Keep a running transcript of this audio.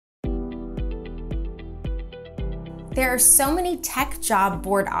There are so many tech job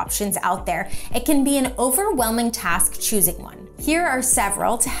board options out there, it can be an overwhelming task choosing one. Here are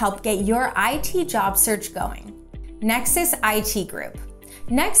several to help get your IT job search going. Nexus IT Group.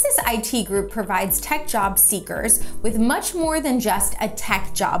 Nexus IT Group provides tech job seekers with much more than just a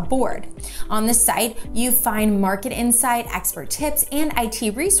tech job board. On the site, you find market insight, expert tips, and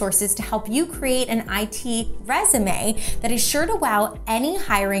IT resources to help you create an IT resume that is sure to wow any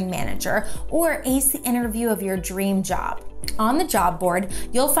hiring manager or ace the interview of your dream job. On the job board,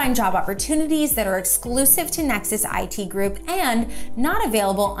 you'll find job opportunities that are exclusive to Nexus IT Group and not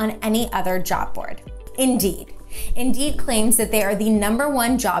available on any other job board. Indeed. Indeed claims that they are the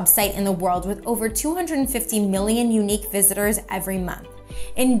 #1 job site in the world with over 250 million unique visitors every month.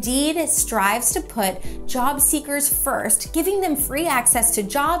 Indeed strives to put job seekers first, giving them free access to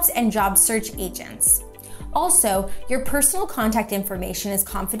jobs and job search agents. Also, your personal contact information is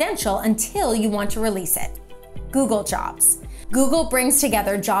confidential until you want to release it. Google Jobs. Google brings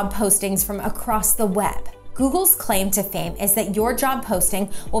together job postings from across the web. Google's claim to fame is that your job posting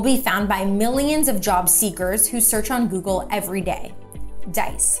will be found by millions of job seekers who search on Google every day.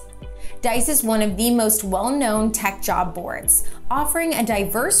 Dice. Dice is one of the most well-known tech job boards, offering a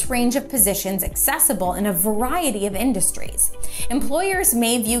diverse range of positions accessible in a variety of industries. Employers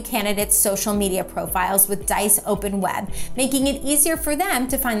may view candidates' social media profiles with Dice Open Web, making it easier for them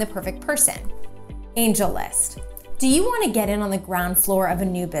to find the perfect person. AngelList. Do you want to get in on the ground floor of a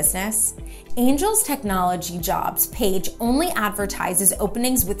new business? Angel's Technology Jobs page only advertises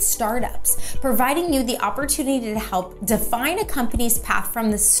openings with startups, providing you the opportunity to help define a company's path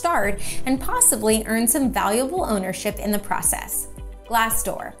from the start and possibly earn some valuable ownership in the process.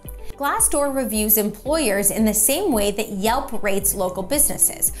 Glassdoor. Glassdoor reviews employers in the same way that Yelp rates local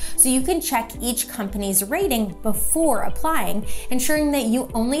businesses, so you can check each company's rating before applying, ensuring that you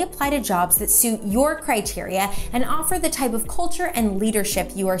only apply to jobs that suit your criteria and offer the type of culture and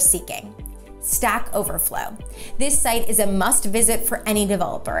leadership you are seeking. Stack Overflow. This site is a must visit for any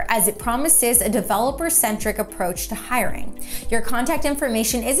developer as it promises a developer-centric approach to hiring. Your contact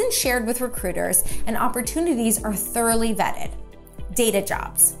information isn't shared with recruiters and opportunities are thoroughly vetted. Data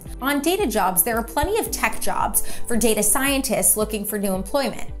Jobs. On Data Jobs, there are plenty of tech jobs for data scientists looking for new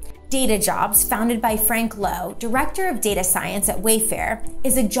employment. Data Jobs, founded by Frank Lowe, Director of Data Science at Wayfair,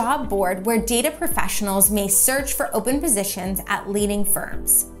 is a job board where data professionals may search for open positions at leading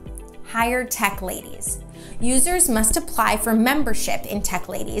firms. Hire Tech Ladies. Users must apply for membership in Tech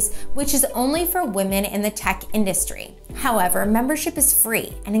Ladies, which is only for women in the tech industry. However, membership is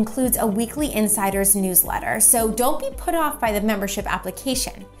free and includes a weekly insiders newsletter, so don't be put off by the membership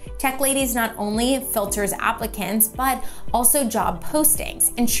application. Tech Ladies not only filters applicants, but also job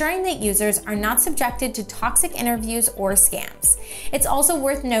postings, ensuring that users are not subjected to toxic interviews or scams. It's also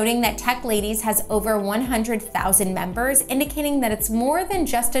worth noting that Tech Ladies has over 100,000 members, indicating that it's more than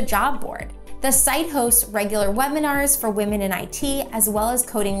just a job board. The site hosts regular webinars for women in IT, as well as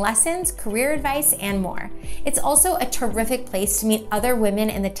coding lessons, career advice, and more. It's also a terrific place to meet other women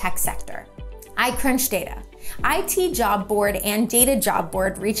in the tech sector. iCrunchData. IT job board and data job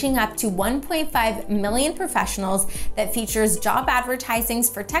board reaching up to 1.5 million professionals that features job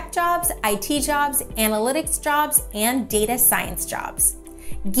advertisings for tech jobs, IT jobs, analytics jobs, and data science jobs.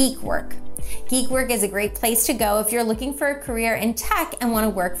 Geekwork. Geekwork is a great place to go if you're looking for a career in tech and want to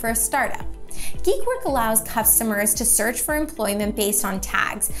work for a startup. Geekwork allows customers to search for employment based on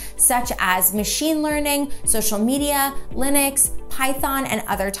tags such as machine learning, social media, Linux, Python, and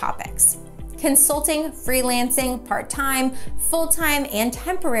other topics. Consulting, freelancing, part-time, full-time, and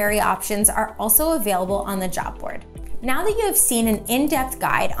temporary options are also available on the job board. Now that you have seen an in-depth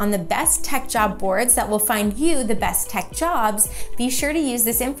guide on the best tech job boards that will find you the best tech jobs, be sure to use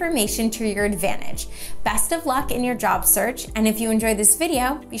this information to your advantage. Best of luck in your job search, and if you enjoyed this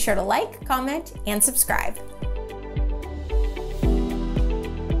video, be sure to like, comment, and subscribe.